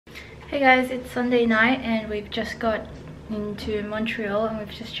Hey guys, it's Sunday night and we've just got into Montreal and we've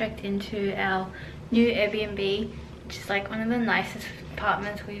just checked into our new Airbnb, which is like one of the nicest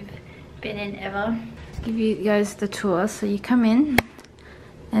apartments we've been in ever. I'll give you guys the tour. So you come in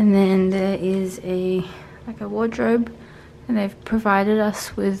and then there is a wardrobe, and they've provided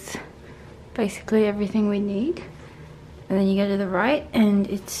us with basically everything we need. And then you go to the right and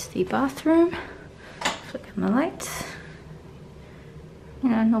it's the bathroom. Flick on the lights. You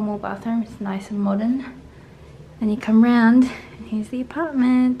know, normal bathroom. It's nice and modern. And you come round and here's the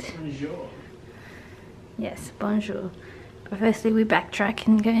apartment. Bonjour. Yes, bonjour. But firstly we backtrack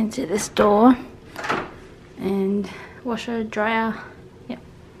and go into this door and washer, dryer. Yep.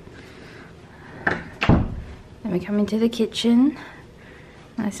 Then we come into the kitchen.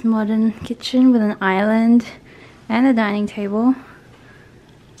 Nice modern kitchen with an island and a dining table.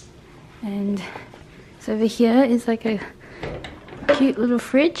 And so over here is like a cute little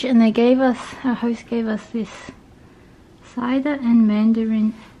fridge, and they gave us, our host gave us this cider and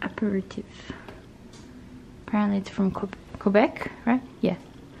mandarin aperitif. Apparently it's from Quebec, right? Yeah.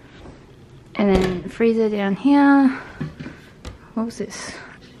 And then freezer down here. What was this?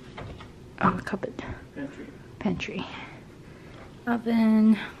 Oh, cupboard. Pantry.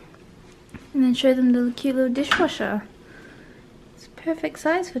 Oven. And then show them the cute little dishwasher. It's perfect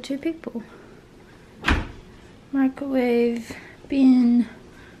size for 2 people. Microwave, bin,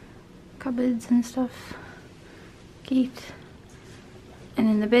 cupboards and stuff. Gate. And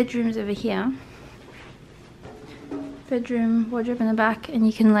then the bedroom's over here. Bedroom, wardrobe in the back, and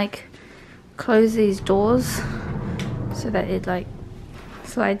you can like close these doors so that it like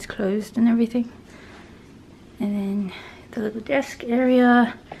slides closed and everything. And then the little desk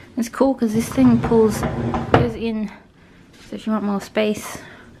area. It's cool because this thing goes in, so if you want more space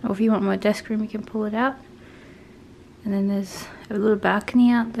or if you want more desk room you can pull it out. And then there's a little balcony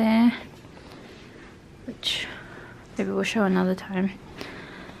out there, which maybe we'll show another time.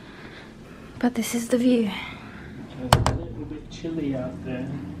 But this is the view. It's a little bit chilly out there.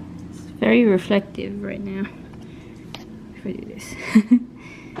 It's very reflective right now. If I do this.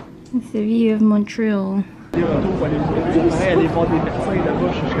 It's the view of Montreal. Je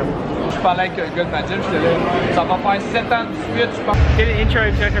parlais avec le gars de ma gym, j'étais là, ça va faire 7 ans de suite, je pense. Did an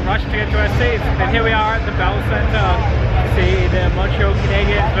intro, took a rush to get to our seats, and here we are at the Bell Centre to see the Montreal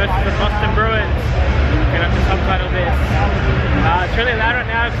Canadiens versus the Boston Bruins. I'm gonna have to subtitle this. It's really loud right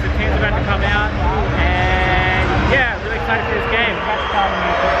now because the team's about to come out, and yeah, really excited for this game.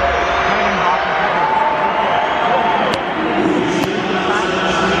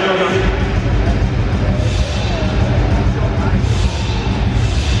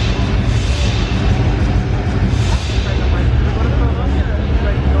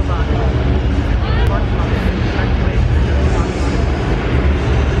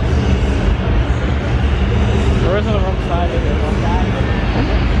 Where's on the wrong side of it?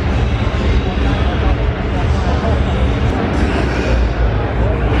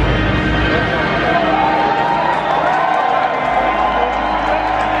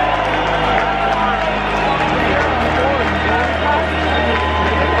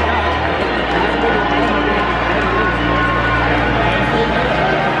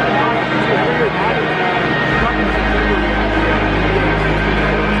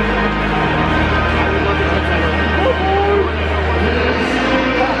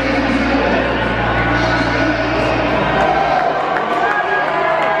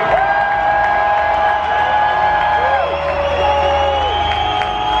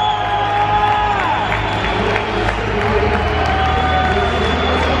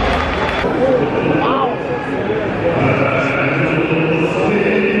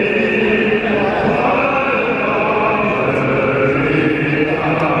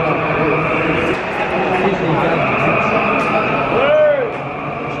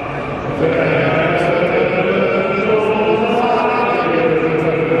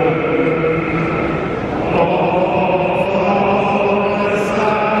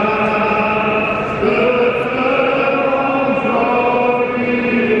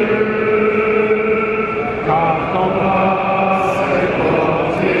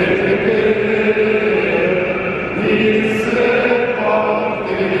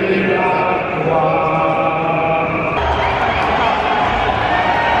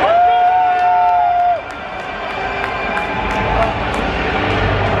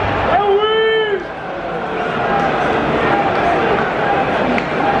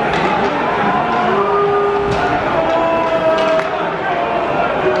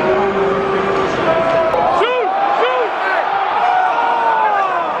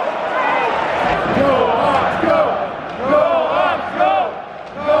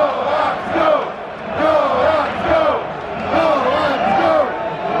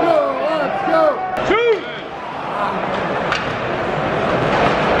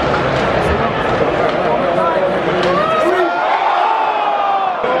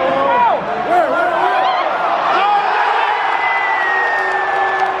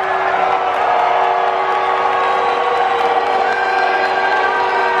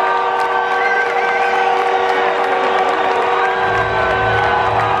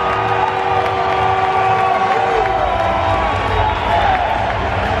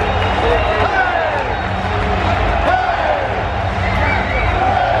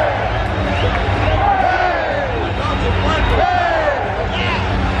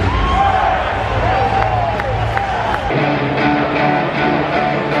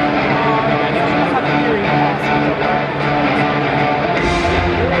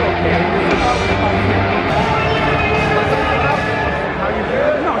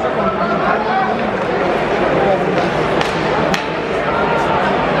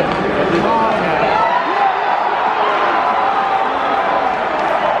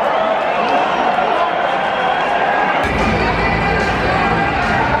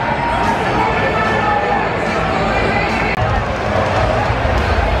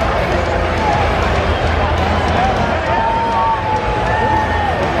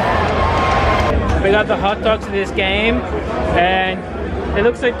 out the hot dogs of this game, and they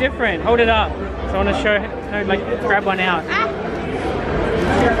look so different. Hold it up. So I want to show, like, grab one out. Ah.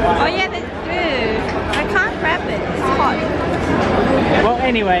 Oh yeah, that's good. I can't grab it. It's hot. Well,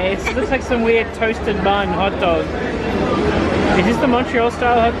 anyway, it looks like some weird toasted bun hot dog. Is this the Montreal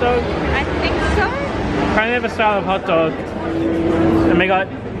style hot dog? I think so. Kind of a style of hot dog. And we got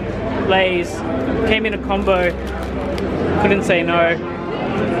Lay's. Came in a combo. Couldn't say no.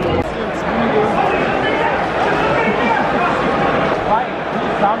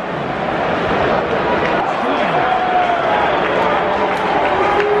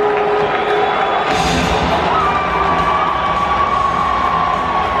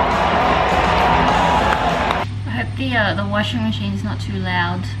 The washing machine is not too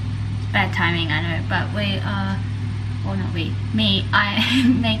loud. It's bad timing, I know, but we are, well not we, me, I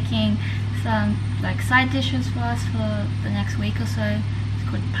am making some like side dishes for us for the next week or so. It's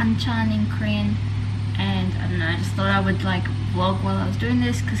called panchan in Korean, and I don't know, I just thought I would like vlog while I was doing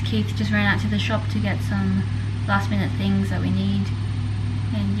this because Keith just ran out to the shop to get some last minute things that we need,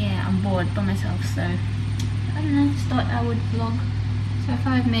 and yeah, I'm bored by myself, so I don't know, just thought I would vlog. So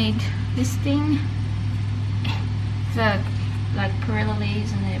far I've made this thing. The like perilla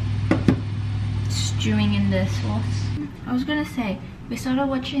leaves and they're stewing in the sauce. I was gonna say, we started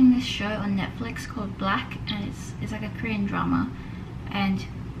watching this show on Netflix called Black, and it's like a Korean drama, and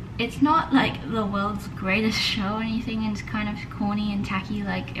it's not like the world's greatest show or anything, and it's kind of corny and tacky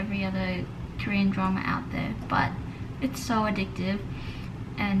like every other Korean drama out there, but it's so addictive,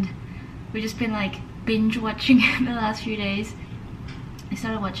 and we've just been like binge watching it the last few days. I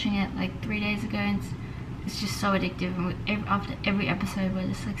started watching it like 3 days ago, and it's just so addictive, and after every episode we're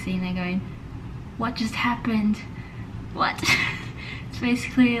just like sitting there going, what just happened? What? It's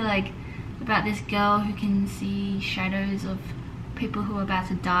basically like about this girl who can see shadows of people who are about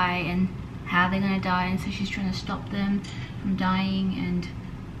to die and how they're gonna die, and so she's trying to stop them from dying, and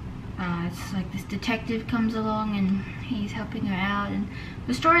it's like this detective comes along and he's helping her out, and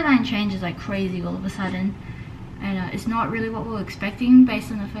the storyline changes like crazy all of a sudden, and it's not really what we were expecting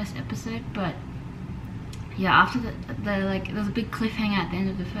based on the first episode, but yeah, after the like, there was a big cliffhanger at the end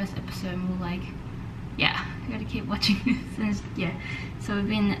of the first episode, and we're like, yeah, we gotta keep watching this. And yeah, so we've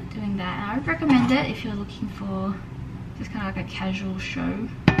been doing that, and I would recommend it if you're looking for just kind of like a casual show.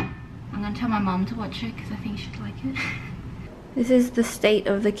 I'm gonna tell my mom to watch it because I think she'd like it. This is the state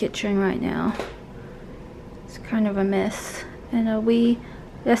of the kitchen right now. It's kind of a mess, and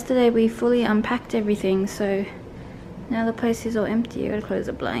yesterday we fully unpacked everything, so now the place is all empty. I gotta close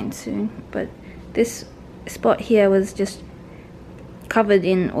the blinds soon, but this spot here was just covered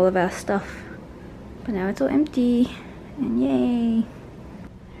in all of our stuff, but now it's all empty, and yay.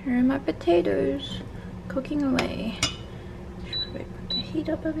 Here are my potatoes cooking away. Should I put the heat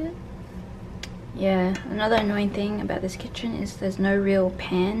up a bit? Yeah, another annoying thing about this kitchen is there's no real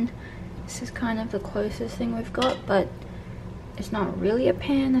pan. This is kind of the closest thing we've got, but it's not really a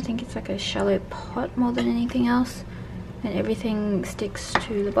pan. I think it's like a shallow pot more than anything else, and everything sticks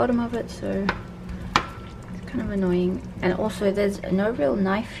to the bottom of it, so kind of annoying. And also there's no real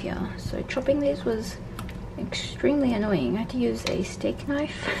knife here, so chopping these was extremely annoying. I had to use a steak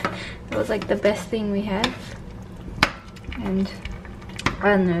knife. It was like the best thing we had, and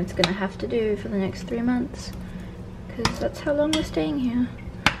I don't know, it's gonna have to do for the next 3 months because that's how long we're staying here.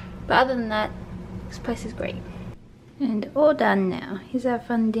 But other than that, this place is great. And all done now. Here's our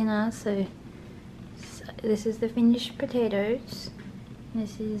fun dinner. So this is the finished potatoes.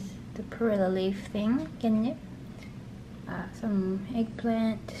 This is the perilla leaf thing, getting it. Some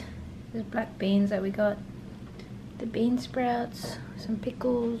eggplant, there's black beans that we got, the bean sprouts, some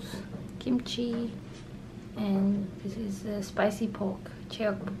pickles, kimchi, and this is the spicy pork,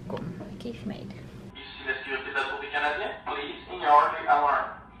 cheokbokkum, that Keith made. Please ignore the alarm.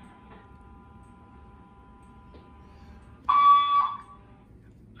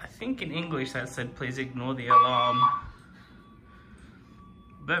 I think in English that said please ignore the alarm.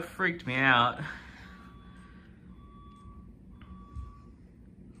 That freaked me out.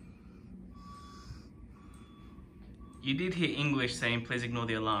 You did hear English saying please ignore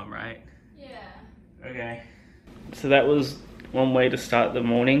the alarm, right? Yeah. Okay. So that was one way to start the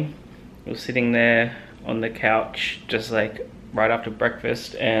morning. We were sitting there on the couch just like right after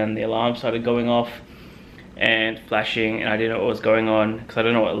breakfast, and the alarm started going off and flashing, and I didn't know what was going on because I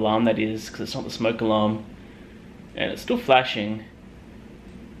don't know what alarm that is because it's not the smoke alarm, and it's still flashing.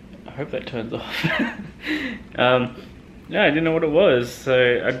 I hope that turns off. Yeah, I didn't know what it was,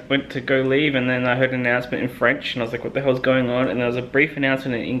 so I went to go leave, and then I heard an announcement in French, and I was like, what the hell's going on? And there was a brief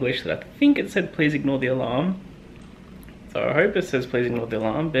announcement in English that I think it said please ignore the alarm. So I hope it says please ignore the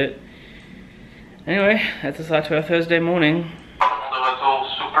alarm, but Anyway, that's the start to our Thursday morning. Seconde de retour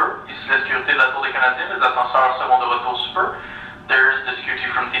super. Ici la sécurité de la tour des Canadiens. Les ascenseurs seconde de retour super. There's the security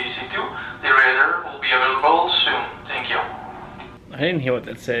from TDC2. The radar will be available soon. Thank you. I didn't hear what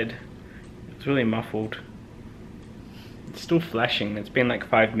that said. It's really muffled. It's still flashing. It's been like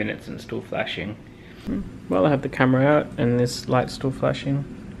 5 minutes and it's still flashing. Well, I have the camera out and this light's still flashing.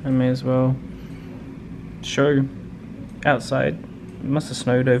 I may as well show outside. It must have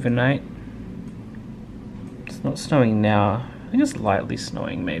snowed overnight. It's not snowing now. I think it's lightly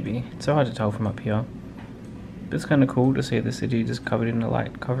snowing maybe. It's so hard to tell from up here. But it's kind of cool to see the city just covered in a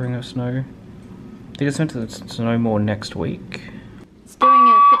light covering of snow. I think it's meant to snow more next week. It's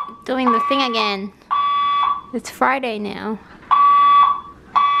doing the thing again. It's Friday now.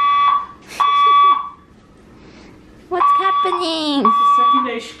 What's happening? It's the second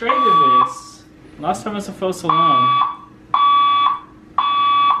day straight of this. Last time it was a false alarm.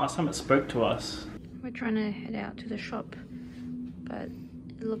 Last time it spoke to us. We're trying to head out to the shop, but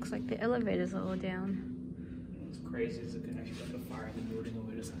it looks like the elevators are all down. It's crazy. It's like actually got the fire in the building and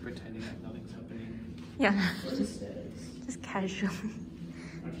we're just like pretending like nothing's happening. Yeah. The stairs. Just casually.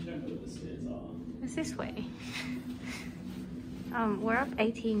 I actually don't know what the stairs are. It's this way. We're up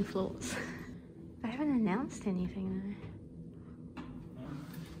 18 floors. I haven't announced anything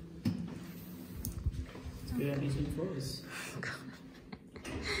though. Let's go down 18 floors.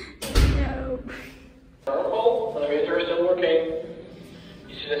 No. Elevator is still working.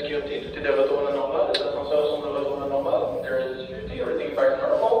 Ici la sécurité, tout est de retour à la normale. Les ascenseurs sont de retour à la normale. There is security, everything is back to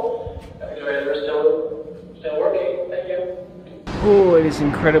normal. The elevator is still working. Thank you. Oh, it is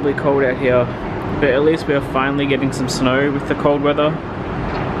incredibly cold out here, but at least we're finally getting some snow with the cold weather.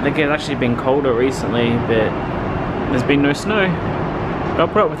 I think it's actually been colder recently, but there's been no snow. But I'll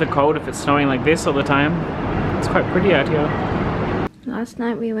put up with the cold if it's snowing like this all the time. It's quite pretty out here. Last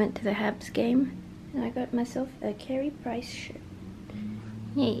night we went to the Habs game and I got myself a Carey Price shirt.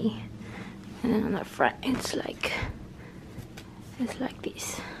 Yay. And then on the front it's like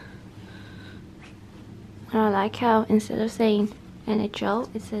this. And I like how instead of saying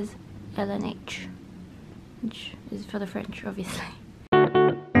NHL it says LNH, which is for the French obviously.